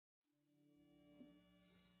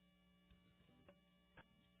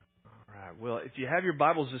Well, if you have your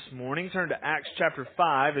Bibles this morning, turn to Acts chapter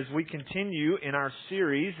 5 as we continue in our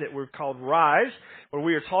series that we've called Rise, where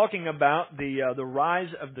we are talking about the rise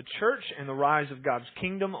of the church and the rise of God's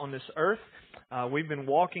kingdom on this earth. We've been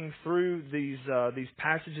walking through these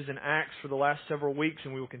passages in Acts for the last several weeks,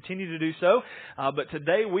 and we will continue to do so. But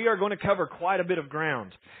today we are going to cover quite a bit of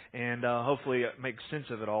ground, and hopefully make sense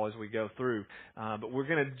of it all as we go through. But we're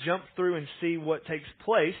going to jump through and see what takes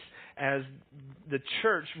place as the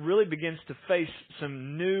church really begins to face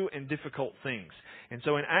some new and difficult things. And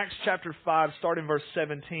so in Acts chapter 5, starting verse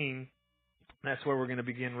 17, that's where we're going to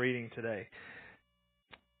begin reading today.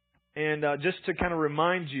 And just to kind of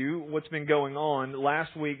remind you what's been going on,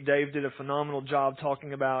 last week Dave did a phenomenal job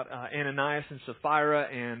talking about Ananias and Sapphira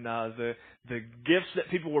and the gifts that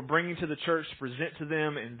people were bringing to the church to present to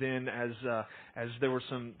them. And then as there were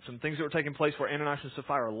some things that were taking place where Ananias and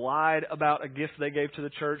Sapphira lied about a gift they gave to the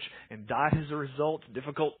church and died as a result,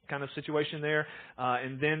 difficult kind of situation there.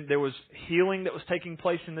 And then there was healing that was taking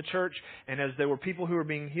place in the church. And as there were people who were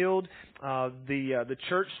being healed, the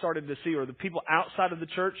church started to see, or the people outside of the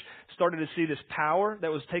church started to see this power that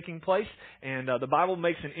was taking place. And the Bible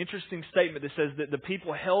makes an interesting statement that says that the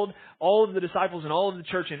people held all of the disciples and all of the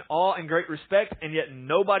church in awe and great respect, and yet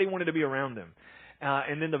nobody wanted to be around them.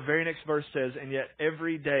 And then the very next verse says, and yet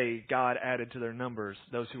every day God added to their numbers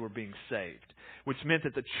those who were being saved. Which meant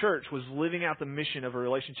that the church was living out the mission of a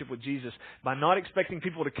relationship with Jesus by not expecting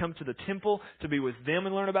people to come to the temple to be with them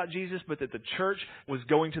and learn about Jesus, but that the church was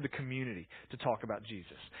going to the community to talk about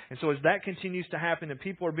Jesus. And so as that continues to happen and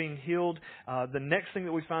people are being healed, the next thing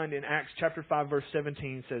that we find in Acts chapter 5 verse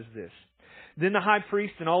 17 says this. Then the high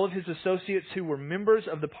priest and all of his associates who were members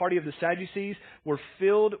of the party of the Sadducees were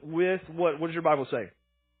filled with what? What does your Bible say?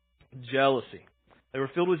 Jealousy. They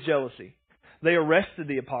were filled with jealousy. They arrested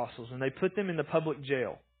the apostles and they put them in the public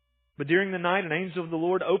jail. But during the night, an angel of the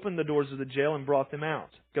Lord opened the doors of the jail and brought them out.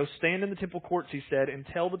 Go stand in the temple courts, he said, and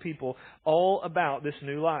tell the people all about this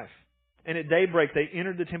new life. And at daybreak, they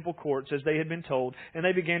entered the temple courts as they had been told, and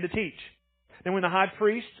they began to teach. Then when the high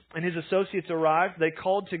priest and his associates arrived, they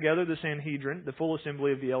called together the Sanhedrin, the full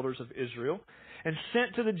assembly of the elders of Israel, and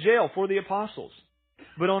sent to the jail for the apostles.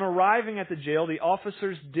 But on arriving at the jail, the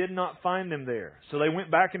officers did not find them there. So they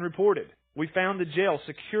went back and reported. We found the jail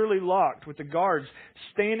securely locked with the guards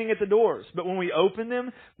standing at the doors. But when we opened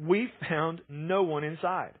them, we found no one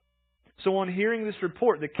inside. So on hearing this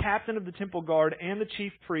report, the captain of the temple guard and the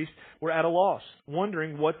chief priest were at a loss,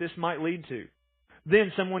 wondering what this might lead to.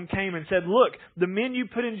 Then someone came and said, "Look, the men you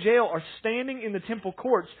put in jail are standing in the temple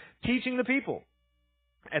courts teaching the people."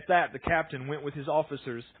 At that, the captain went with his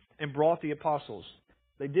officers and brought the apostles.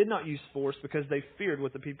 They did not use force because they feared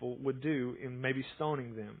what the people would do in maybe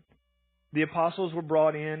stoning them. The apostles were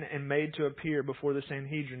brought in and made to appear before the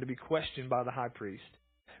Sanhedrin to be questioned by the high priest.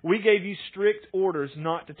 "We gave you strict orders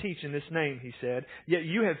not to teach in this name," he said. "Yet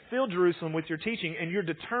you have filled Jerusalem with your teaching, and you're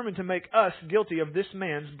determined to make us guilty of this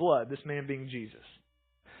man's blood," this man being Jesus.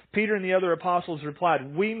 Peter and the other apostles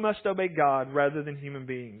replied, "We must obey God rather than human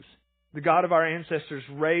beings. The God of our ancestors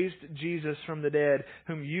raised Jesus from the dead,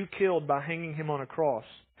 whom you killed by hanging him on a cross.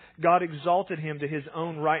 God exalted him to his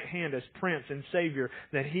own right hand as Prince and Savior,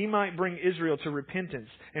 that he might bring Israel to repentance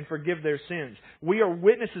and forgive their sins. We are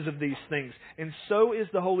witnesses of these things, and so is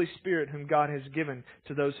the Holy Spirit whom God has given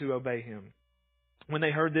to those who obey him." When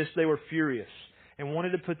they heard this, they were furious and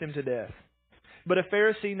wanted to put them to death. But a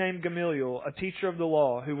Pharisee named Gamaliel, a teacher of the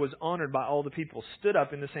law, who was honored by all the people, stood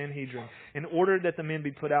up in the Sanhedrin and ordered that the men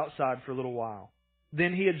be put outside for a little while.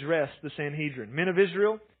 Then he addressed the Sanhedrin. "Men of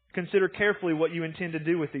Israel, consider carefully what you intend to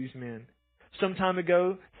do with these men. Some time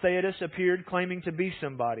ago, Theudas appeared claiming to be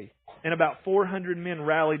somebody, and about 400 men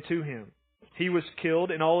rallied to him. He was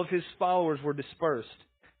killed, and all of his followers were dispersed,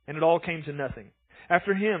 and it all came to nothing.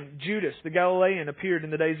 After him, Judas the Galilean appeared in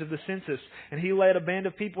the days of the census, and he led a band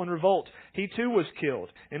of people in revolt. He too was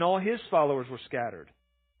killed, and all his followers were scattered.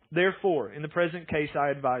 Therefore, in the present case, I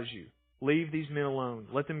advise you, leave these men alone.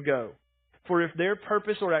 Let them go. For if their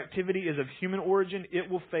purpose or activity is of human origin, it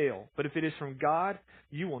will fail. But if it is from God,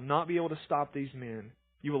 you will not be able to stop these men.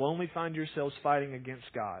 You will only find yourselves fighting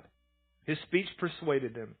against God." His speech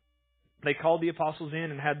persuaded them. They called the apostles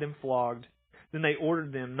in and had them flogged. Then they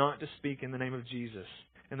ordered them not to speak in the name of Jesus,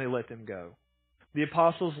 and they let them go. The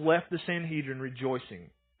apostles left the Sanhedrin rejoicing,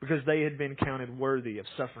 because they had been counted worthy of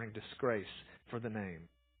suffering disgrace for the name.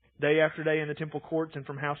 Day after day in the temple courts and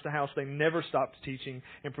from house to house, they never stopped teaching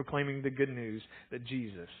and proclaiming the good news that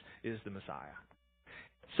Jesus is the Messiah.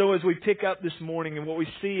 So as we pick up this morning and what we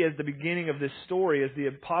see as the beginning of this story, as the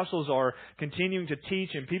apostles are continuing to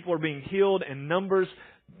teach and people are being healed and numbers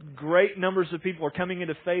Great numbers of people are coming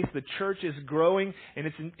into faith. The church is growing, and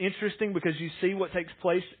it's interesting because you see what takes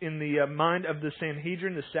place in the mind of the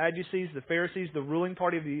Sanhedrin, the Sadducees, the Pharisees, the ruling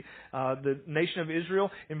party of the nation of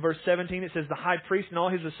Israel. In verse 17, it says the high priest and all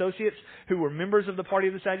his associates who were members of the party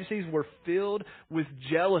of the Sadducees were filled with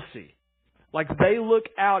jealousy. Like they look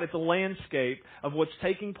out at the landscape of what's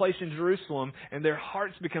taking place in Jerusalem, and their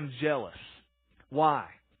hearts become jealous. Why?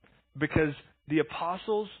 Because the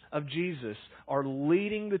apostles of Jesus are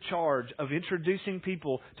leading the charge of introducing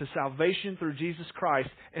people to salvation through Jesus Christ,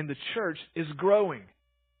 and the church is growing.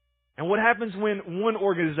 And what happens when one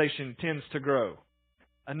organization tends to grow?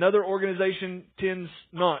 Another organization tends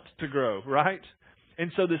not to grow, right?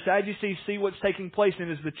 And so the Sadducees see what's taking place, and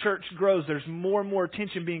as the church grows, there's more and more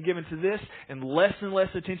attention being given to this and less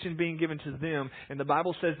attention being given to them. And the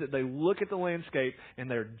Bible says that they look at the landscape and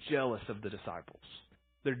they're jealous of the disciples.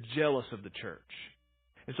 They're jealous of the church.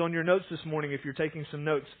 And so on your notes this morning, if you're taking some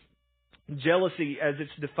notes, jealousy as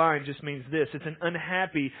it's defined just means this. It's an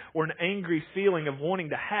unhappy or an angry feeling of wanting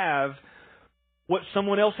to have what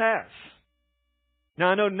someone else has. Now,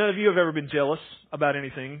 I know none of you have ever been jealous about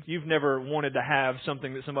anything. You've never wanted to have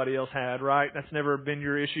something that somebody else had, right? That's never been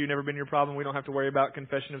your issue, never been your problem. We don't have to worry about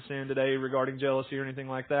confession of sin today regarding jealousy or anything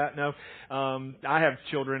like that. No. I have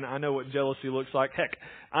children. I know what jealousy looks like. Heck,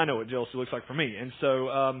 I know what jealousy looks like for me. And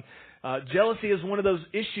so jealousy is one of those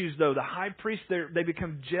issues, though. The high priests, they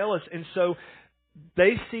become jealous. And so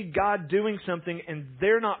they see God doing something, and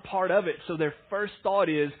they're not part of it. So their first thought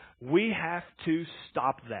is, we have to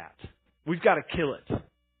stop that. We've got to kill it.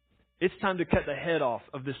 It's time to cut the head off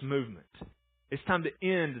of this movement. It's time to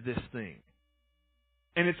end this thing.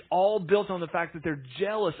 And it's all built on the fact that they're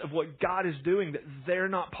jealous of what God is doing that they're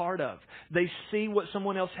not part of. They see what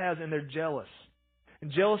someone else has and they're jealous.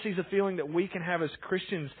 And jealousy is a feeling that we can have as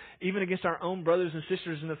Christians, even against our own brothers and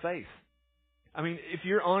sisters in the faith. I mean, if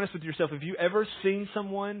you're honest with yourself, have you ever seen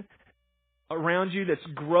someone around you that's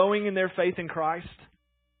growing in their faith in Christ?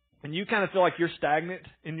 And you kind of feel like you're stagnant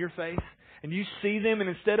in your faith. And you see them, and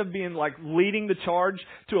instead of being like leading the charge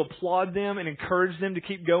to applaud them and encourage them to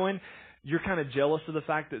keep going, you're kind of jealous of the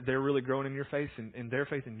fact that they're really growing in your faith and their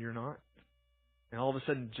faith and you're not. And all of a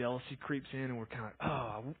sudden jealousy creeps in, and we're kind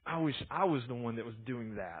of, I wish I was the one that was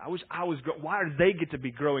doing that. I wish I was, why do they get to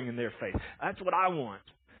be growing in their faith? That's what I want.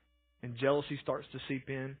 And jealousy starts to seep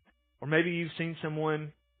in. Or maybe you've seen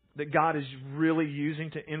someone that God is really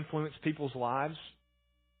using to influence people's lives,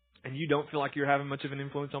 and you don't feel like you're having much of an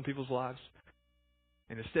influence on people's lives.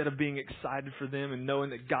 And instead of being excited for them and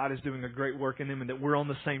knowing that God is doing a great work in them and that we're on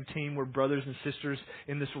the same team, we're brothers and sisters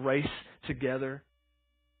in this race together,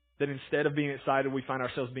 that instead of being excited, we find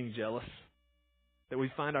ourselves being jealous. That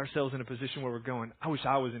we find ourselves in a position where we're going, I wish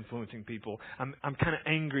I was influencing people. I'm kind of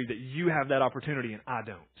angry that you have that opportunity and I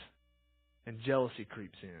don't. And jealousy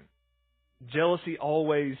creeps in. Jealousy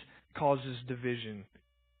always causes division.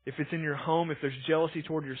 If it's in your home, if there's jealousy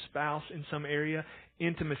toward your spouse in some area,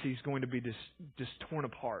 intimacy is going to be just torn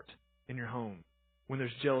apart in your home when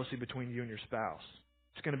there's jealousy between you and your spouse.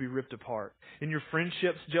 It's going to be ripped apart. In your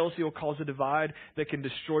friendships, jealousy will cause a divide that can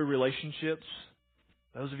destroy relationships.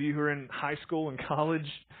 Those of you who are in high school and college,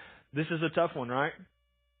 this is a tough one, right?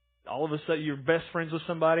 All of a sudden, you're best friends with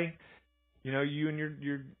somebody. You know, you and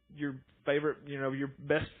your favorite, your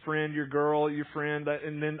best friend, your girl, your friend,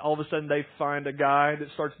 and then all of a sudden they find a guy that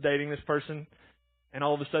starts dating this person, and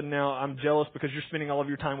all of a sudden now I'm jealous because you're spending all of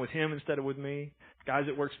your time with him instead of with me. Guys,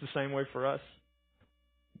 it works the same way for us.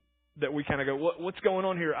 That we kind of go, what's going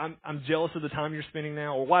on here? I'm jealous of the time you're spending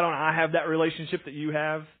now, or why don't I have that relationship that you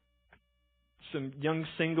have? Some young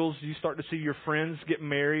singles, you start to see your friends get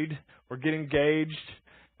married or get engaged.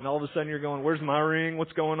 And all of a sudden you're going, where's my ring?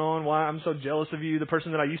 What's going on? Why? I'm so jealous of you. The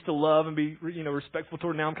person that I used to love and be, respectful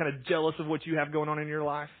toward, now I'm kind of jealous of what you have going on in your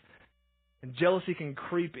life. And jealousy can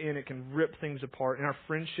creep in. It can rip things apart. In our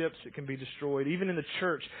friendships, it can be destroyed. Even in the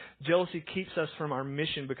church, jealousy keeps us from our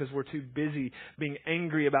mission because we're too busy being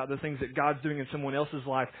angry about the things that God's doing in someone else's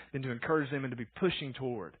life than to encourage them and to be pushing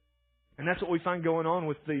toward. And that's what we find going on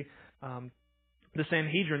with the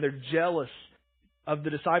Sanhedrin. They're jealous of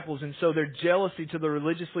the disciples, and so their jealousy to the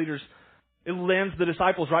religious leaders, it lands the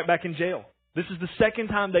disciples right back in jail. This is the second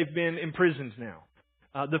time they've been imprisoned now.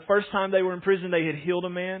 The first time they were in prison, they had healed a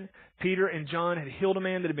man. Peter and John had healed a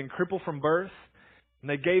man that had been crippled from birth, and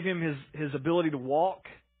they gave him his ability to walk.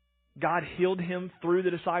 God healed him through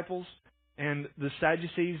the disciples, and the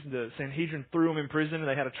Sadducees, the Sanhedrin, threw him in prison, and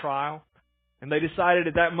they had a trial. And they decided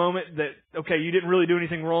at that moment that, okay, you didn't really do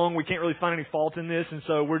anything wrong. We can't really find any fault in this. And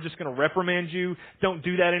so we're just going to reprimand you. Don't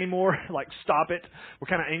do that anymore. Like, stop it. We're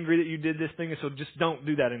kind of angry that you did this thing. And so just don't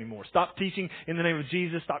do that anymore. Stop teaching in the name of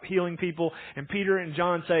Jesus. Stop healing people. And Peter and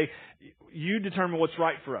John say, you determine what's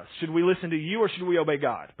right for us. Should we listen to you or should we obey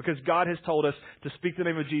God? Because God has told us to speak the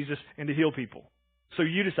name of Jesus and to heal people. So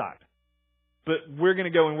you decide. But we're going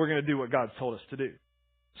to go and we're going to do what God's told us to do.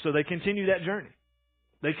 So they continue that journey.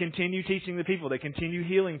 They continue teaching the people. They continue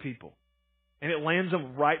healing people. And it lands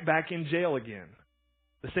them right back in jail again.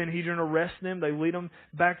 The Sanhedrin arrest them. They lead them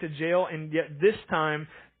back to jail. And yet this time,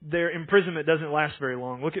 their imprisonment doesn't last very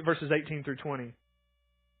long. Look at verses 18 through 20.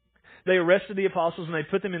 They arrested the apostles and they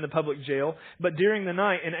put them in the public jail. But during the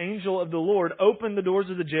night, an angel of the Lord opened the doors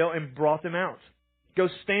of the jail and brought them out. Go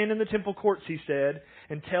stand in the temple courts, he said,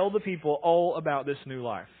 and tell the people all about this new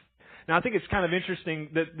life. Now, I think it's kind of interesting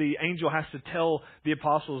that the angel has to tell the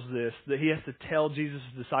apostles this, that he has to tell Jesus'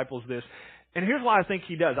 disciples this. And here's why I think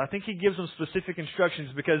he does. I think he gives them specific instructions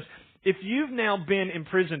because if you've now been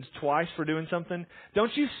imprisoned twice for doing something,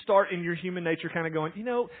 don't you start in your human nature kind of going,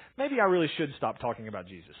 maybe I really should stop talking about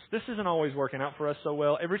Jesus. This isn't always working out for us so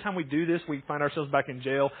well. Every time we do this, we find ourselves back in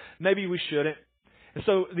jail. Maybe we shouldn't. And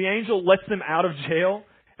so the angel lets them out of jail.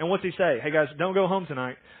 And what's he say? Hey guys, don't go home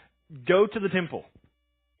tonight. Go to the temple.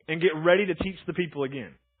 And get ready to teach the people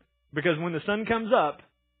again. Because when the sun comes up,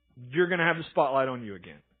 you're going to have the spotlight on you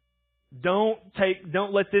again. Don't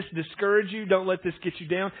let this discourage you. Don't let this get you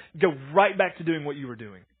down. Go right back to doing what you were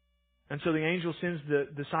doing. And so the angel sends the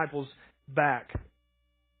disciples back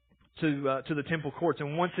to the temple courts.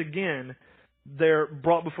 And once again, they're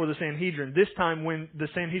brought before the Sanhedrin. This time when the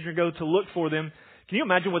Sanhedrin go to look for them, can you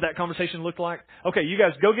imagine what that conversation looked like? Okay, you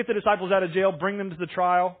guys go get the disciples out of jail, bring them to the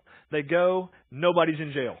trial. They go, nobody's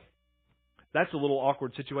in jail. That's a little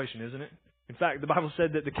awkward situation, isn't it? In fact, the Bible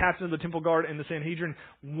said that the captain of the temple guard and the Sanhedrin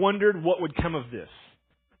wondered what would come of this.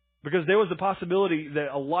 Because there was the possibility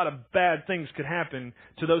that a lot of bad things could happen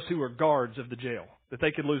to those who were guards of the jail. That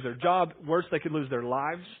they could lose their job. Worse, they could lose their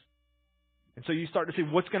lives. And so you start to see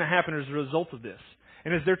what's going to happen as a result of this.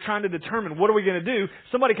 And as they're trying to determine what are we going to do,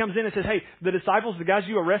 somebody comes in and says, hey, the disciples, the guys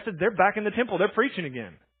you arrested, they're back in the temple. They're preaching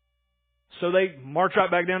again. So they march right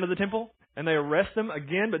back down to the temple and they arrest them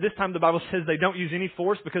again. But this time the Bible says they don't use any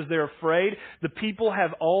force because they're afraid. The people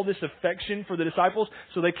have all this affection for the disciples,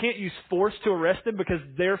 so they can't use force to arrest them because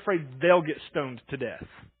they're afraid they'll get stoned to death.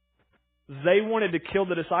 They wanted to kill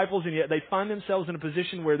the disciples, and yet they find themselves in a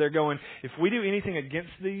position where they're going, if we do anything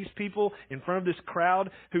against these people in front of this crowd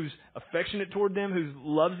who's affectionate toward them, who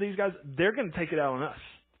loves these guys, they're going to take it out on us.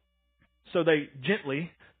 So they gently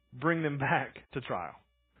bring them back to trial.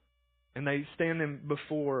 And they stand them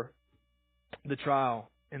before the trial,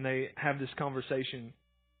 and they have this conversation.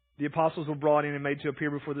 The apostles were brought in and made to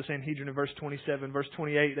appear before the Sanhedrin in verse 27. Verse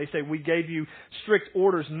 28, they say, we gave you strict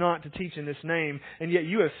orders not to teach in this name, and yet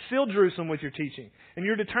you have filled Jerusalem with your teaching. And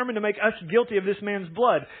you're determined to make us guilty of this man's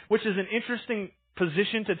blood, which is an interesting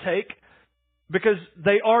position to take because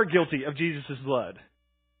they are guilty of Jesus' blood.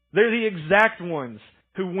 They're the exact ones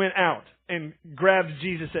who went out and grabbed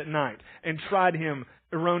Jesus at night and tried Him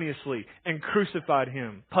erroneously and crucified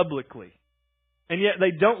Him publicly. And yet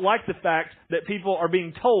they don't like the fact that people are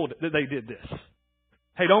being told that they did this.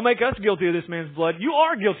 Hey, don't make us guilty of this man's blood. You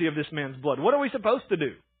are guilty of this man's blood. What are we supposed to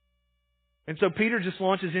do? And so Peter just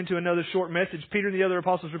launches into another short message. Peter and the other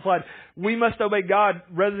apostles replied, we must obey God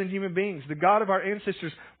rather than human beings. The God of our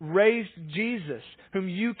ancestors raised Jesus, whom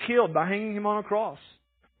you killed by hanging Him on a cross.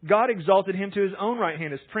 God exalted Him to His own right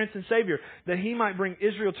hand as Prince and Savior, that He might bring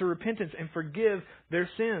Israel to repentance and forgive their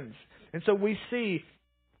sins. And so we see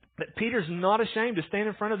that Peter's not ashamed to stand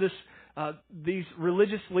in front of these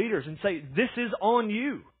religious leaders and say, this is on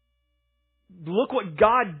you. Look what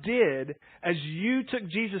God did as you took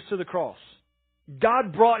Jesus to the cross.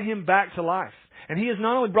 God brought Him back to life. And He has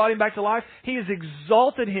not only brought Him back to life, He has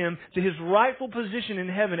exalted Him to His rightful position in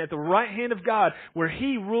heaven at the right hand of God, where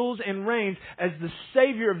He rules and reigns as the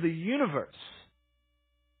Savior of the universe.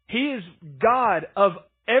 He is God of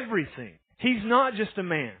everything. He's not just a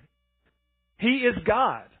man. He is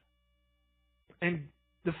God. And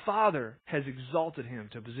the Father has exalted Him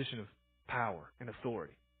to a position of power and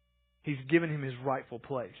authority. He's given Him His rightful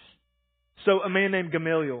place. So a man named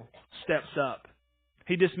Gamaliel steps up.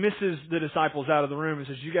 He dismisses the disciples out of the room and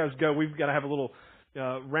says, you guys go, we've got to have a little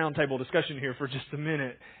round table discussion here for just a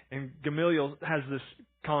minute. And Gamaliel has this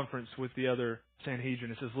conference with the other Sanhedrin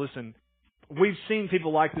and says, listen, we've seen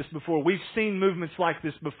people like this before. We've seen movements like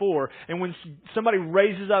this before. And when somebody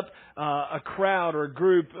raises up a crowd or a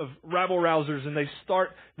group of rabble-rousers and they start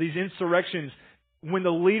these insurrections, When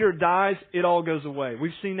the leader dies, it all goes away.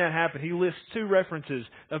 We've seen that happen. He lists 2 references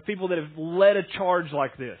of people that have led a charge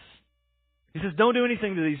like this. He says, don't do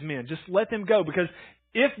anything to these men. Just let them go, because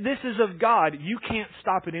if this is of God, you can't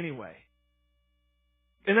stop it anyway.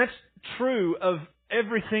 And that's true of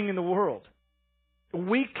everything in the world.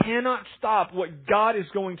 We cannot stop what God is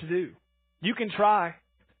going to do. You can try,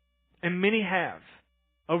 and many have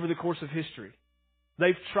over the course of history.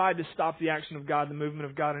 They've tried to stop the action of God, the movement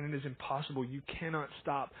of God, and it is impossible. You cannot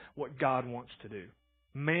stop what God wants to do.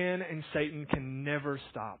 Man and Satan can never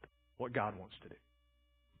stop what God wants to do.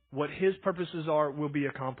 What His purposes are will be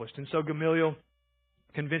accomplished. And so Gamaliel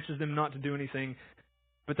convinces them not to do anything,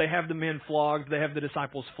 but they have the men flogged, they have the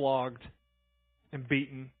disciples flogged and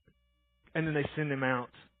beaten, and then they send them out.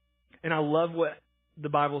 And I love what the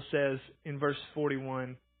Bible says in verse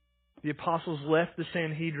 41. The apostles left the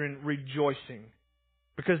Sanhedrin rejoicing,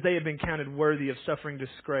 because they had been counted worthy of suffering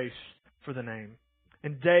disgrace for the name.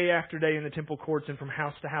 And day after day in the temple courts and from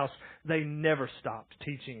house to house, they never stopped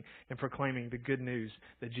teaching and proclaiming the good news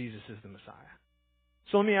that Jesus is the Messiah.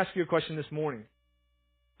 So let me ask you a question this morning.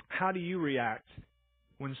 How do you react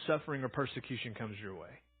when suffering or persecution comes your way?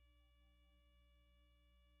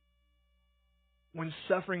 When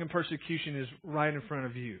suffering and persecution is right in front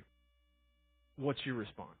of you, what's your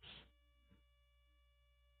response?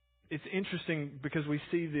 It's interesting because we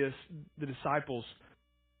see this, the disciples,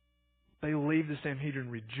 they leave the Sanhedrin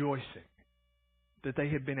rejoicing that they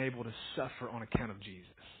had been able to suffer on account of Jesus.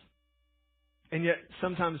 And yet,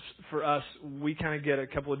 sometimes for us, we kind of get a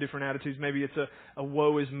couple of different attitudes. Maybe it's a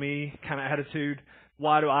woe is me kind of attitude.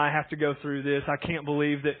 Why do I have to go through this? I can't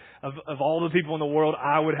believe that of all the people in the world,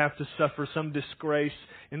 I would have to suffer some disgrace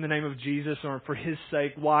in the name of Jesus or for His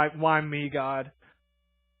sake. Why me, God?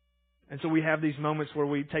 And so we have these moments where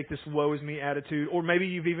we take this woe is me attitude. Or maybe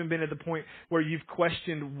you've even been at the point where you've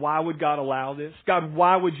questioned, why would God allow this? God,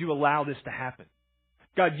 why would you allow this to happen?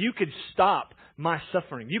 God, you could stop my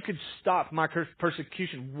suffering. You could stop my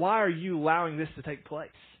persecution. Why are you allowing this to take place?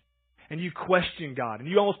 And you question God. And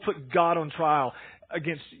you almost put God on trial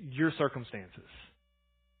against your circumstances.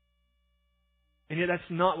 And yet that's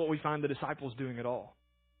not what we find the disciples doing at all.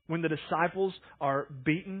 When the disciples are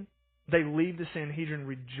beaten, they leave the Sanhedrin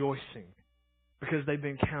rejoicing because they've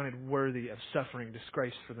been counted worthy of suffering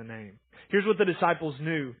disgrace for the name. Here's what the disciples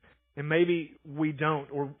knew, and maybe we don't,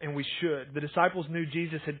 and we should. The disciples knew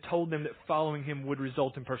Jesus had told them that following Him would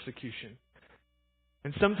result in persecution.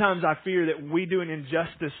 And sometimes I fear that we do an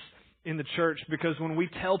injustice in the church, because when we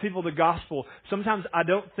tell people the gospel, sometimes I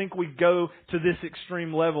don't think we go to this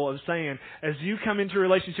extreme level of saying, as you come into a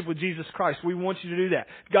relationship with Jesus Christ, we want you to do that.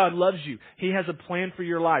 God loves you. He has a plan for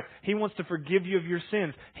your life. He wants to forgive you of your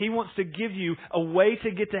sins. He wants to give you a way to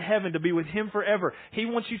get to heaven, to be with Him forever. He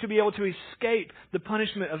wants you to be able to escape the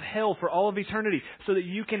punishment of hell for all of eternity so that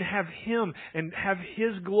you can have Him and have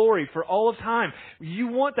His glory for all of time. You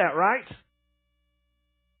want that, right?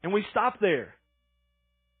 And we stop there.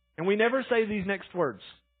 And we never say these next words.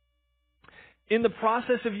 In the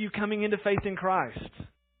process of you coming into faith in Christ,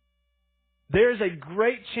 there is a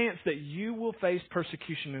great chance that you will face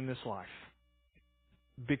persecution in this life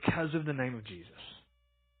because of the name of Jesus.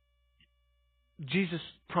 Jesus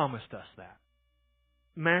promised us that.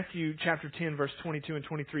 Matthew chapter 10, verse 22 and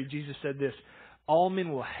 23, Jesus said this, all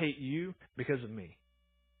men will hate you because of me.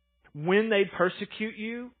 When they persecute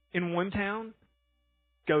you in one town,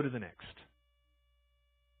 go to the next.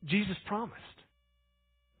 Jesus promised.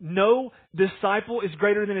 No disciple is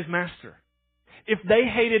greater than his master. If they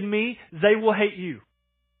hated me, they will hate you.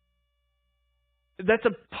 That's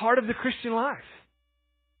a part of the Christian life.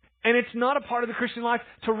 And it's not a part of the Christian life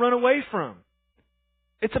to run away from.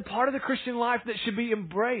 It's a part of the Christian life that should be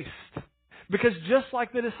embraced. Because just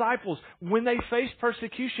like the disciples, when they faced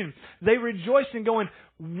persecution, they rejoiced in going,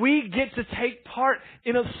 we get to take part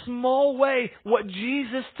in a small way what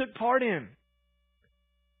Jesus took part in.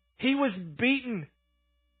 He was beaten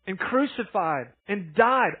and crucified and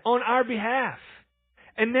died on our behalf.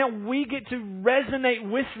 And now we get to resonate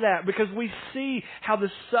with that because we see how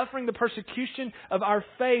the suffering, the persecution of our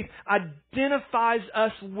faith identifies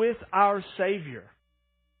us with our Savior.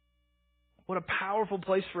 What a powerful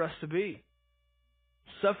place for us to be.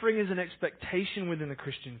 Suffering is an expectation within the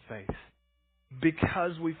Christian faith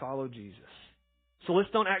because we follow Jesus. So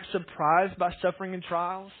let's don't act surprised by suffering and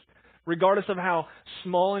trials, regardless of how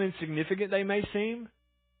small and insignificant they may seem,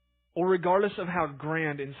 or regardless of how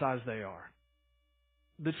grand in size they are.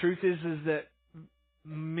 The truth is that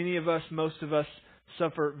many of us, most of us,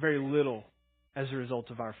 suffer very little as a result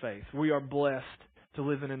of our faith. We are blessed to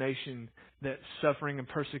live in a nation that suffering and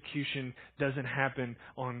persecution doesn't happen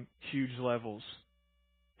on huge levels.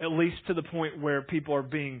 at least to the point where people are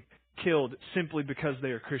being killed simply because they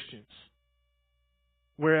are Christians.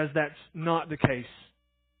 Whereas that's not the case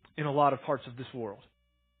in a lot of parts of this world,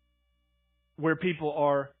 where people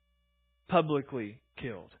are publicly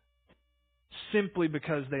killed simply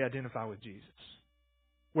because they identify with Jesus,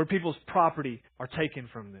 where people's property are taken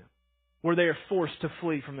from them, where they are forced to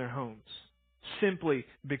flee from their homes simply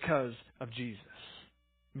because of Jesus,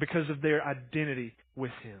 because of their identity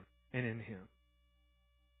with Him and in Him.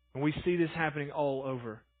 And we see this happening all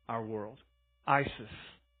over our world. ISIS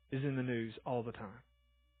is in the news all the time,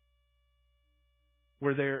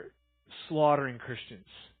 where they're slaughtering Christians.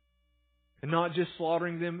 And not just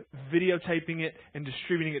slaughtering them, videotaping it and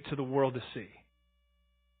distributing it to the world to see.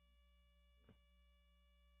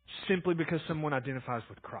 Simply because someone identifies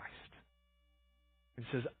with Christ and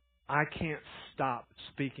says, I can't stop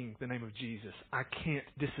speaking the name of Jesus. I can't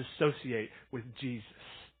disassociate with Jesus.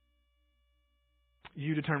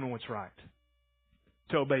 You determine what's right.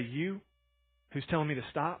 To obey you, who's telling me to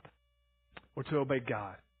stop, or to obey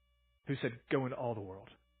God, who said, go into all the world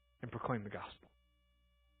and proclaim the gospel.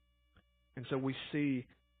 And so we see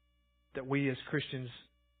that we as Christians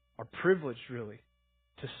are privileged, really,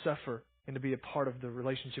 to suffer and to be a part of the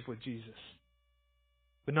relationship with Jesus.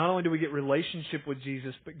 But not only do we get relationship with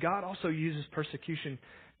Jesus, but God also uses persecution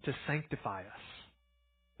to sanctify us.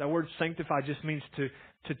 That word sanctify just means to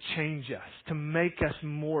change us, to make us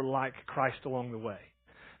more like Christ along the way.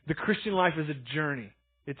 The Christian life is a journey.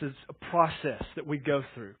 It's a process that we go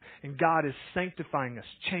through. And God is sanctifying us,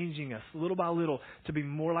 changing us little by little to be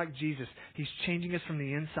more like Jesus. He's changing us from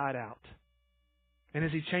the inside out. And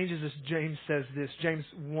as He changes us, James says this. James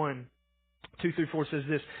 1, 2 through 4 says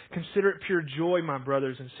this. Consider it pure joy, my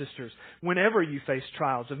brothers and sisters, whenever you face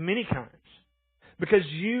trials of many kinds. Because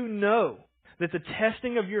you know that the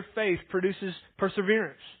testing of your faith produces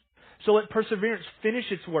perseverance. So let perseverance finish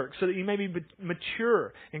its work so that you may be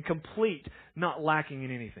mature and complete, not lacking in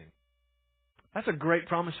anything. That's a great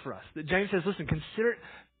promise for us. That James says, listen, consider it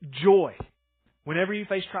joy whenever you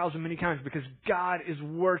face trials of many kinds, because God is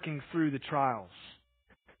working through the trials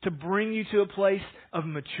to bring you to a place of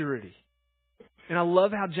maturity. And I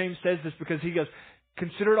love how James says this, because he goes,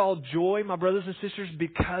 consider it all joy, my brothers and sisters,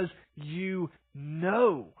 because you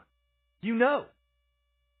know. You know.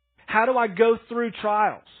 How do I go through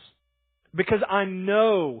trials? Because I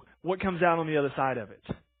know what comes out on the other side of it.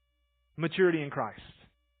 Maturity in Christ.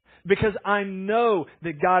 Because I know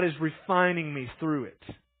that God is refining me through it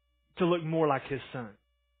to look more like His Son.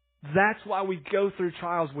 That's why we go through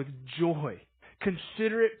trials with joy.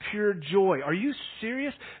 Consider it pure joy. Are you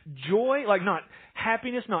serious? Joy, like not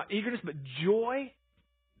happiness, not eagerness, but joy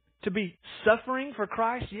to be suffering for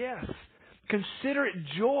Christ? Yes. Consider it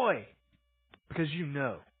joy because you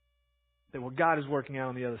know that what God is working out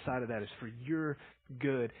on the other side of that is for your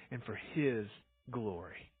good and for His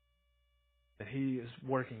glory. That He is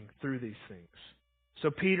working through these things. So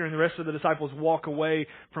Peter and the rest of the disciples walk away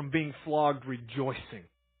from being flogged rejoicing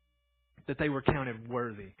that they were counted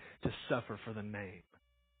worthy to suffer for the name.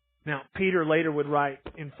 Now, Peter later would write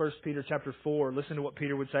in 1 Peter chapter 4, listen to what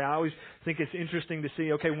Peter would say. I always think it's interesting to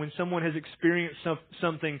see, okay, when someone has experienced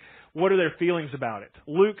something, what are their feelings about it?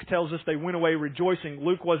 Luke tells us they went away rejoicing.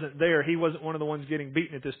 Luke wasn't there. He wasn't one of the ones getting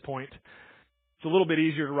beaten at this point. It's a little bit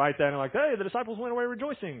easier to write that and like, hey, the disciples went away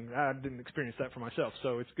rejoicing. I didn't experience that for myself,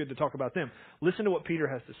 so it's good to talk about them. Listen to what Peter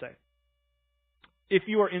has to say. If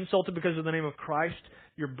you are insulted because of the name of Christ,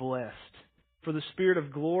 you're blessed. For the Spirit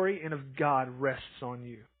of glory and of God rests on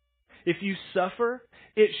you. If you suffer,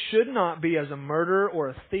 it should not be as a murderer or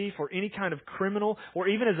a thief or any kind of criminal or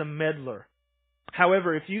even as a meddler.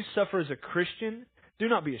 However, if you suffer as a Christian, do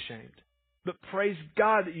not be ashamed, but praise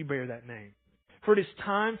God that you bear that name. For it is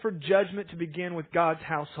time for judgment to begin with God's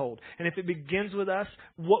household. And if it begins with us,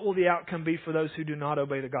 what will the outcome be for those who do not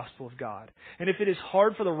obey the gospel of God? And if it is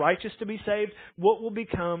hard for the righteous to be saved, what will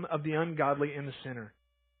become of the ungodly and the sinner?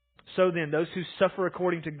 So then, those who suffer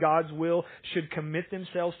according to God's will should commit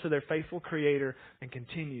themselves to their faithful Creator and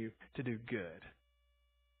continue to do good.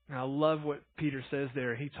 And I love what Peter says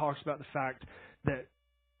there. He talks about the fact that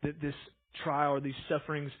this trial or these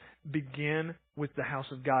sufferings begin with the house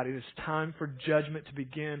of God. It is time for judgment to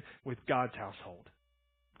begin with God's household.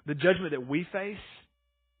 The judgment that we face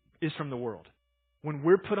is from the world. When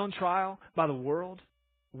we're put on trial by the world,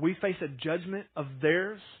 we face a judgment of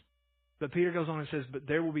theirs. But Peter goes on and says, but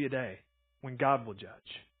there will be a day when God will judge.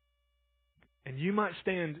 And you might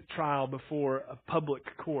stand trial before a public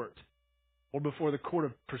court or before the court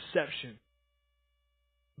of perception.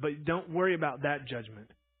 But don't worry about that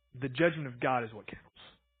judgment. The judgment of God is what counts.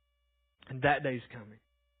 And that day is coming.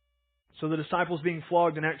 So the disciples being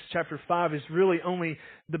flogged in Acts chapter 5 is really only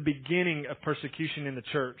the beginning of persecution in the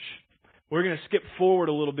church. We're going to skip forward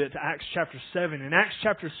a little bit to Acts chapter 7. In Acts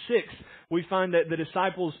chapter 6, we find that the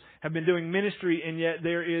disciples have been doing ministry, and yet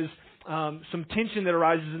there is some tension that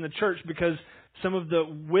arises in the church because some of the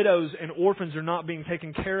widows and orphans are not being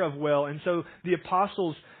taken care of well. And so the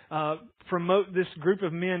apostles promote this group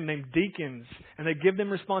of men named deacons, and they give them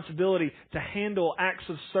responsibility to handle acts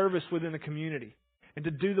of service within the community and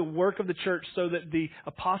to do the work of the church so that the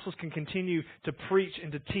apostles can continue to preach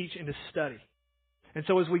and to teach and to study. And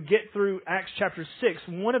so as we get through Acts chapter 6,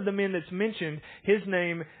 one of the men that's mentioned, his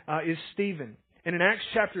name is Stephen. And in Acts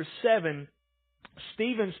chapter 7,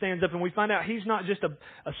 Stephen stands up and we find out he's not just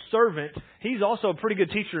a servant, he's also a pretty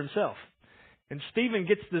good teacher himself. And Stephen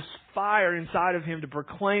gets this fire inside of him to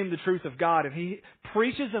proclaim the truth of God. And he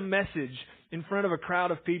preaches a message in front of a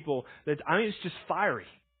crowd of people that, it's just fiery.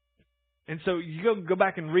 And so you go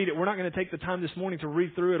back and read it. We're not going to take the time this morning to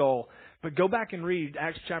read through it all. But go back and read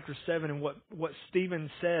Acts chapter 7 and what Stephen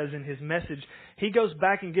says in his message. He goes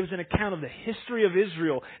back and gives an account of the history of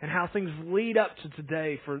Israel and how things lead up to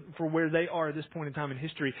today for where they are at this point in time in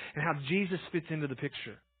history and how Jesus fits into the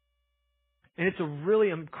picture. And it's a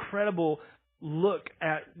really incredible look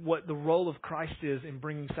at what the role of Christ is in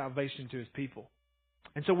bringing salvation to His people.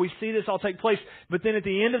 And so we see this all take place. But then at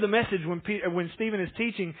the end of the message, when Stephen is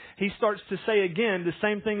teaching, he starts to say again the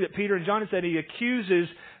same thing that Peter and John had said. He accuses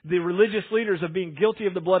the religious leaders of being guilty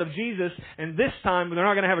of the blood of Jesus. And this time, they're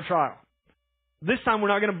not going to have a trial. This time, we're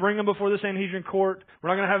not going to bring them before the Sanhedrin court. We're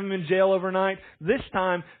not going to have them in jail overnight. This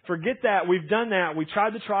time, forget that. We've done that. We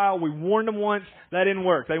tried the trial. We warned them once. That didn't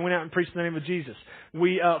work. They went out and preached the name of Jesus.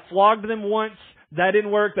 We flogged them once. That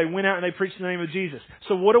didn't work. They went out and they preached in the name of Jesus.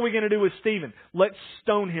 So what are we going to do with Stephen? Let's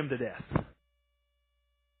stone him to death.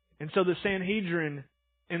 And so the Sanhedrin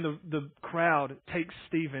and the crowd takes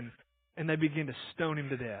Stephen and they begin to stone him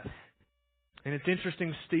to death. And it's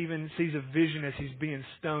interesting, Stephen sees a vision as he's being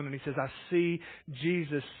stoned and he says, I see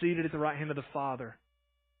Jesus seated at the right hand of the Father.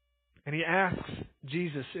 And he asks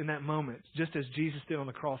Jesus in that moment, just as Jesus did on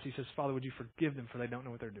the cross, he says, Father, would you forgive them for they don't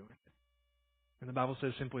know what they're doing? And the Bible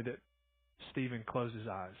says simply that Stephen closed his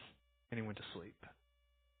eyes and he went to sleep.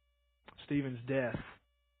 Stephen's death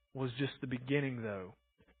was just the beginning, though.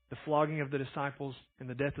 The flogging of the disciples and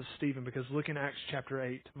the death of Stephen, because look in Acts chapter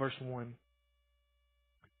 8, verse 1.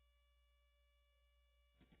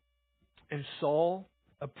 And Saul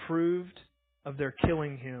approved of their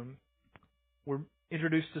killing him. We're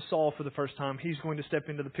introduced to Saul for the first time. He's going to step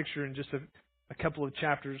into the picture in just a couple of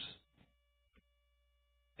chapters.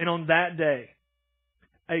 And on that day,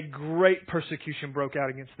 a great persecution broke out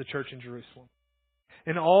against the church in Jerusalem.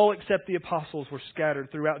 And all except the apostles were scattered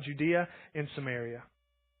throughout Judea and Samaria.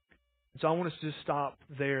 So I want us to just stop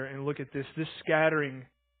there and look at this. This scattering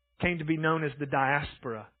came to be known as the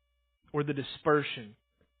diaspora or the dispersion.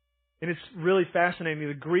 And it's really fascinating.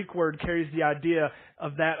 The Greek word carries the idea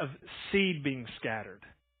of seed being scattered.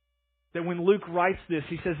 That when Luke writes this,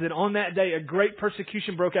 he says that on that day a great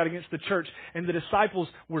persecution broke out against the church and the disciples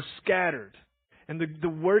were scattered. And the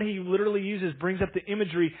word he literally uses brings up the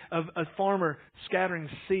imagery of a farmer scattering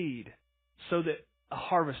seed so that a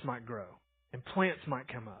harvest might grow and plants might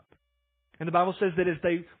come up. And the Bible says that as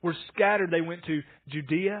they were scattered, they went to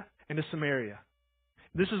Judea and to Samaria.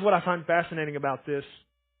 This is what I find fascinating about this.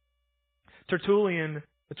 Tertullian,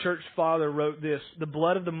 the church father, wrote this: the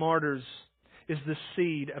blood of the martyrs is the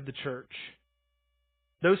seed of the church.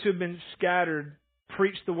 Those who have been scattered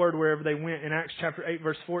preached the word wherever they went. In Acts chapter 8,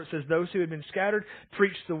 verse 4, it says, those who had been scattered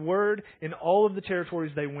preached the word in all of the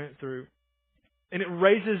territories they went through. And it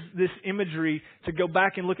raises this imagery to go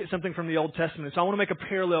back and look at something from the Old Testament. So I want to make a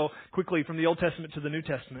parallel quickly from the Old Testament to the New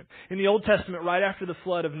Testament. In the Old Testament, right after the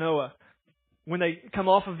flood of Noah, when they come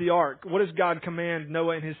off of the ark, what does God command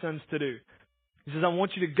Noah and his sons to do? He says, I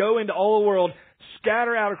want you to go into all the world,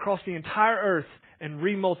 scatter out across the entire earth, and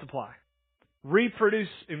remultiply, reproduce,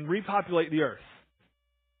 and repopulate the earth.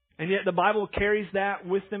 And yet the Bible carries that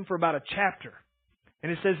with them for about a chapter.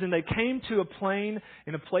 And it says, and they came to a plain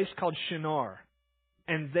in a place called Shinar.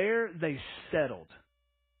 And there they settled.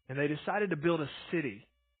 And they decided to build a city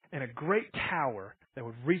and a great tower that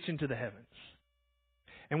would reach into the heavens.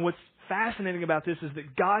 And what's fascinating about this is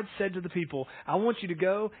that God said to the people, I want you to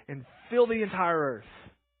go and fill the entire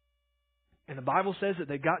earth. And the Bible says that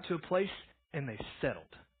they got to a place and they settled.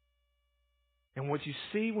 And what you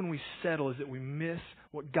see when we settle is that we miss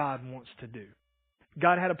what God wants to do.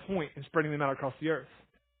 God had a point in spreading them out across the earth.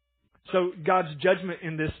 So God's judgment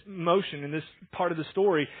in this motion, in this part of the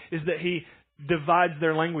story, is that He divides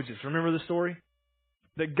their languages. Remember the story?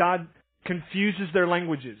 That God confuses their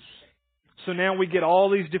languages So now we get all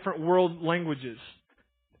these different world languages.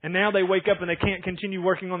 And now they wake up and they can't continue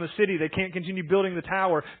working on the city. They can't continue building the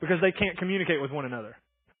tower because they can't communicate with one another.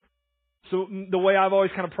 So the way I've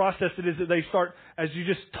always kind of processed it is that they start, as you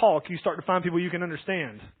just talk, you start to find people you can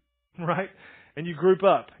understand, right? And you group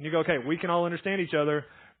up and you go, okay, we can all understand each other.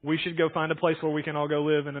 We should go find a place where we can all go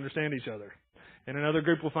live and understand each other. And another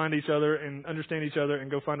group will find each other and understand each other and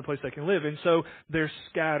go find a place they can live. And so they're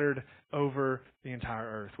scattered over the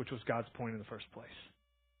entire earth, which was God's point in the first place.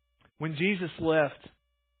 When Jesus left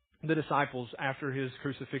the disciples after His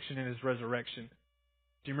crucifixion and His resurrection,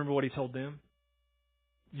 do you remember what He told them?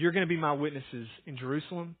 You're going to be my witnesses in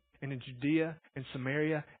Jerusalem and in Judea and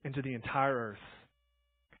Samaria and to the entire earth.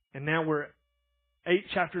 And now we're 8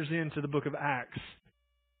 chapters into the book of Acts,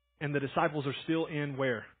 and the disciples are still in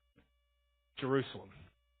where? Jerusalem.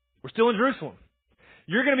 We're still in Jerusalem.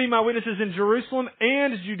 You're going to be my witnesses in Jerusalem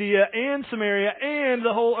and Judea and Samaria and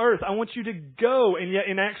the whole earth. I want you to go. And yet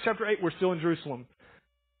in Acts chapter 8, we're still in Jerusalem.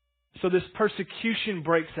 So this persecution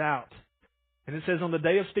breaks out. And it says on the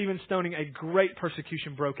day of Stephen's stoning, a great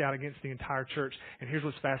persecution broke out against the entire church. And here's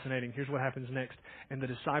what's fascinating. Here's what happens next. And the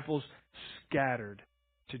disciples scattered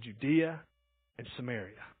to Judea and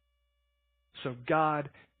Samaria. So God,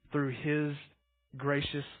 through His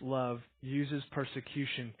gracious love, uses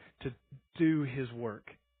persecution to do His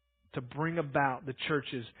work, to bring about the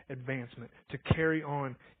church's advancement, to carry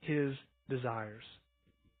on His desires.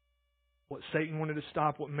 What Satan wanted to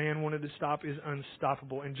stop, what man wanted to stop is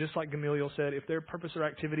unstoppable. And just like Gamaliel said, if their purpose or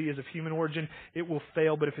activity is of human origin, it will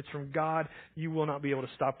fail. But if it's from God, you will not be able to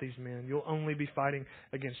stop these men. You'll only be fighting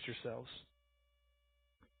against yourselves.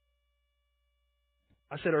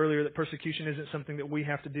 I said earlier that persecution isn't something that we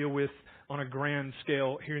have to deal with on a grand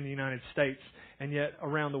scale here in the United States. And yet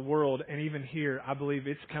around the world, and even here, I believe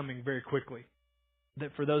it's coming very quickly.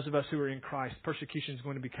 That for those of us who are in Christ, persecution is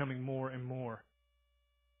going to be coming more and more.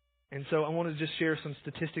 And so I want to just share some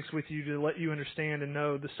statistics with you to let you understand and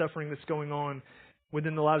know the suffering that's going on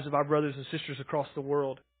within the lives of our brothers and sisters across the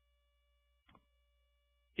world.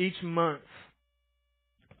 Each month,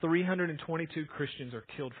 322 Christians are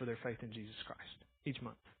killed for their faith in Jesus Christ. Each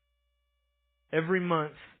month. Every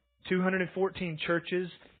month, 214 churches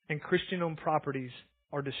and Christian-owned properties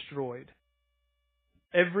are destroyed.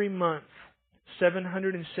 Every month,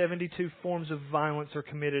 772 forms of violence are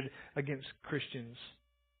committed against Christians,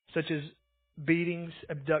 such as beatings,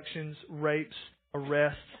 abductions, rapes,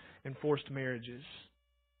 arrests, and forced marriages.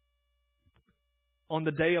 On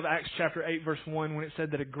the day of Acts chapter 8, verse 1, when it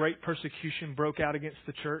said that a great persecution broke out against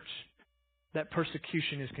the church, that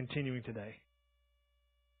persecution is continuing today.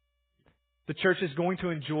 The church is going to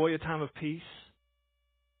enjoy a time of peace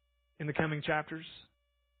in the coming chapters,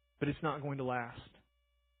 but it's not going to last.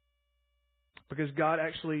 Because God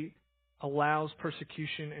actually allows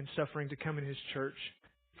persecution and suffering to come in His church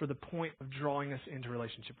for the point of drawing us into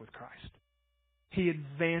relationship with Christ. He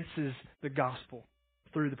advances the gospel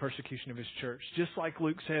through the persecution of His church. Just like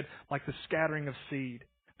Luke said, like the scattering of seed,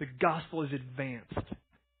 the gospel is advanced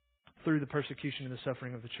through the persecution and the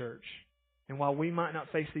suffering of the church. And while we might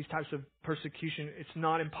not face these types of persecution, it's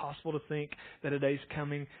not impossible to think that a day's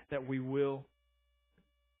coming that we will.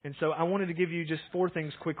 And so I wanted to give you just 4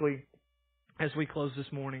 things quickly as we close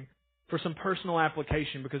this morning for some personal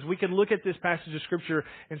application, because we can look at this passage of Scripture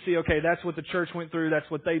and see, okay, that's what the church went through,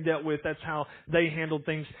 that's what they dealt with, that's how they handled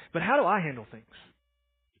things. But how do I handle things?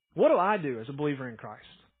 What do I do as a believer in Christ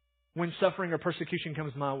when suffering or persecution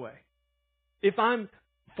comes my way? If I'm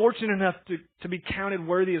fortunate enough to be counted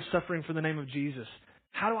worthy of suffering for the name of Jesus,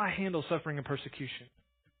 how do I handle suffering and persecution?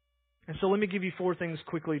 And so let me give you 4 things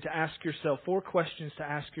quickly to ask yourself, 4 questions to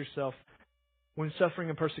ask yourself when suffering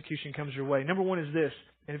and persecution comes your way. Number 1 is this,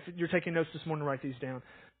 and if you're taking notes this morning, write these down.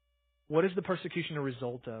 What is the persecution a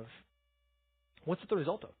result of? What's it the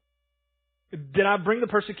result of? Did I bring the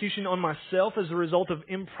persecution on myself as a result of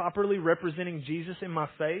improperly representing Jesus in my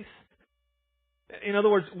faith? In other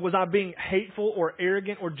words, was I being hateful or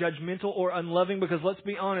arrogant or judgmental or unloving? Because let's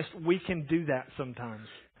be honest, we can do that sometimes.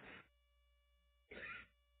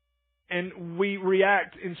 And we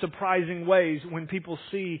react in surprising ways when people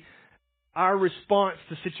see our response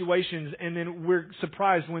to situations, and then we're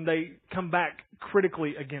surprised when they come back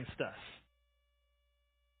critically against us.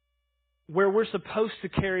 Where we're supposed to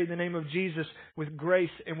carry the name of Jesus with grace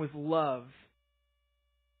and with love,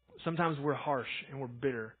 sometimes we're harsh and we're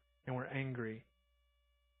bitter and we're angry.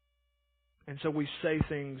 And so we say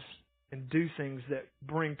things and do things that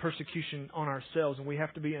bring persecution on ourselves, and we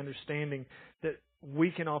have to be understanding that we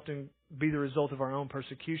can often be the result of our own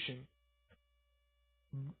persecution.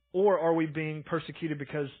 Or are we being persecuted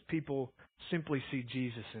because people simply see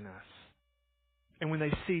Jesus in us? And when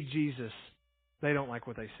they see Jesus, They don't like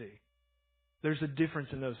what they see. There's a difference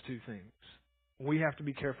in those two things. We have to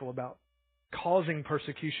be careful about causing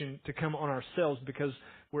persecution to come on ourselves because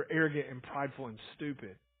we're arrogant and prideful and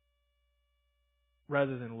stupid,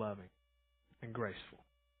 rather than loving and graceful.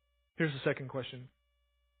 Here's the second question.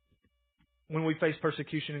 When we face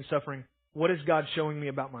persecution and suffering, what is God showing me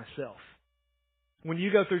about myself? When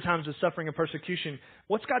you go through times of suffering and persecution,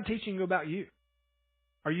 what's God teaching you about you?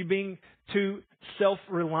 Are you being too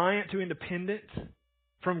self-reliant, too independent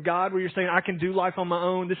from God, where you're saying, I can do life on my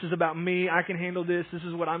own, this is about me, I can handle this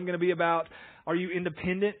is what I'm going to be about? Are you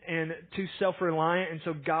independent and too self-reliant, and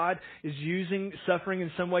so God is using suffering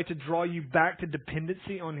in some way to draw you back to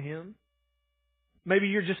dependency on Him? Maybe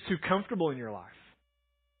you're just too comfortable in your life.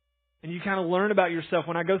 And you kind of learn about yourself.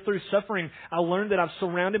 When I go through suffering, I learn that I've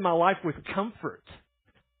surrounded my life with comfort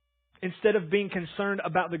instead of being concerned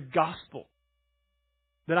about the gospel.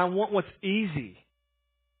 That I want what's easy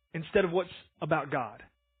instead of what's about God.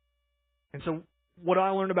 And so what do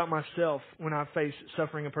I learn about myself when I face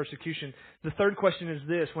suffering and persecution? The third question is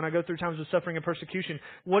this. When I go through times of suffering and persecution,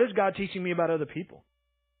 what is God teaching me about other people?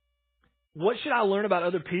 What should I learn about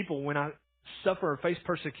other people when I suffer or face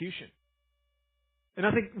persecution? And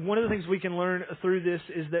I think one of the things we can learn through this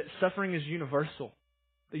is that suffering is universal.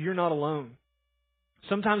 That you're not alone.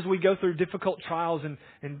 Sometimes we go through difficult trials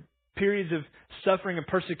and periods of suffering and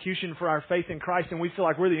persecution for our faith in Christ, and we feel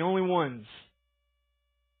like we're the only ones.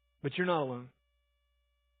 But you're not alone.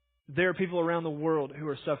 There are people around the world who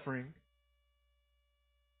are suffering,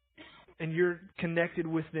 and you're connected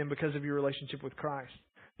with them because of your relationship with Christ.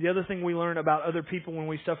 The other thing we learn about other people when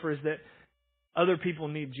we suffer is that other people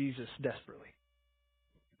need Jesus desperately.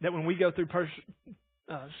 That when we go through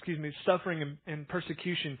suffering and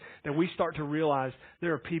persecution, that we start to realize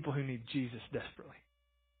there are people who need Jesus desperately.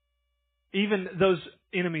 Even those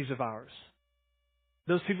enemies of ours,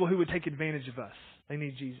 those people who would take advantage of us, they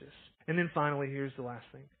need Jesus. And then finally, here's the last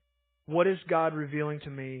thing. What is God revealing to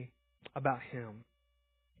me about Him?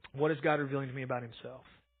 What is God revealing to me about Himself?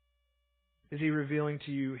 Is He revealing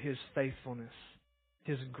to you His faithfulness,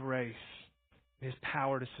 His grace, His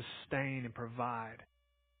power to sustain and provide?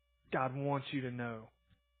 God wants you to know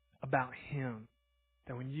about Him,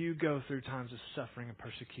 that when you go through times of suffering and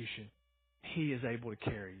persecution, He is able to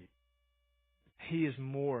carry you. He is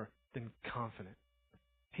more than confident.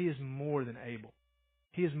 He is more than able.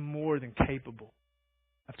 He is more than capable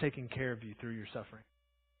of taking care of you through your suffering.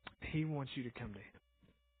 He wants you to come to Him.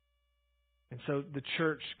 And so the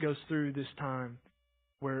church goes through this time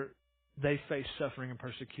where they face suffering and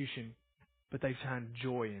persecution, but they find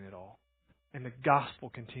joy in it all. And the gospel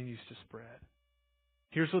continues to spread.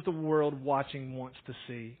 Here's what the world watching wants to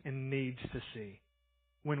see and needs to see.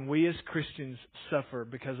 When we as Christians suffer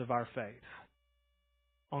because of our faith,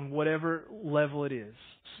 on whatever level it is,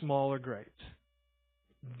 small or great,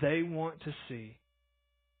 they want to see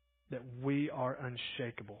that we are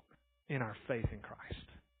unshakable in our faith in Christ.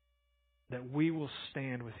 That we will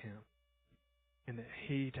stand with Him and that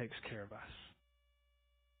He takes care of us.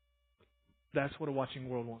 That's what a watching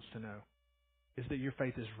world wants to know, is that your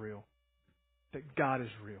faith is real, that God is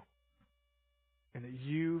real, and that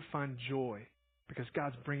you find joy because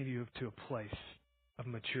God's bringing you to a place of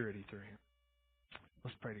maturity through Him.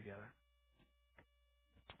 Let's pray together.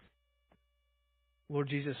 Lord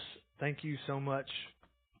Jesus, thank You so much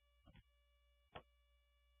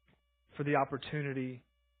for the opportunity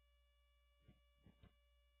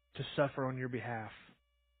to suffer on Your behalf.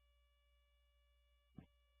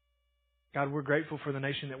 God, we're grateful for the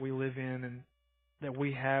nation that we live in and that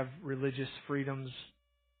we have religious freedoms,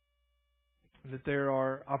 and that there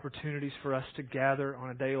are opportunities for us to gather on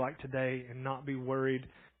a day like today and not be worried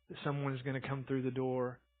that someone is going to come through the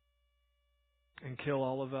door and kill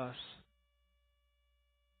all of us.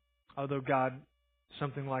 Although, God,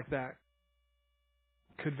 something like that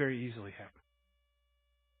could very easily happen.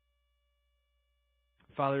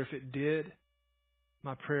 Father, if it did,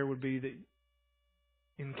 my prayer would be that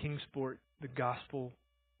in Kingsport, the gospel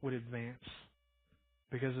would advance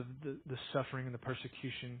because of the suffering and the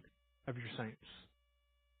persecution of Your saints.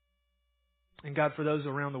 And God, for those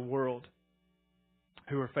around the world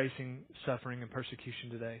who are facing suffering and persecution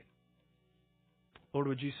today, Lord,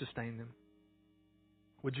 would You sustain them?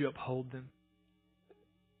 Would You uphold them?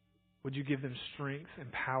 Would You give them strength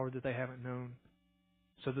and power that they haven't known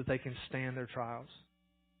so that they can stand their trials?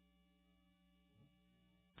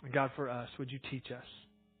 And God, for us, would You teach us?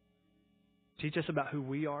 Teach us about who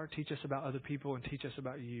we are, teach us about other people, and teach us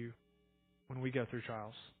about You when we go through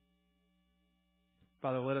trials.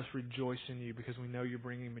 Father, let us rejoice in You because we know You're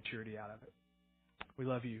bringing maturity out of it. We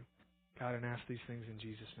love You, God, and ask these things in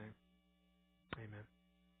Jesus' name. Amen.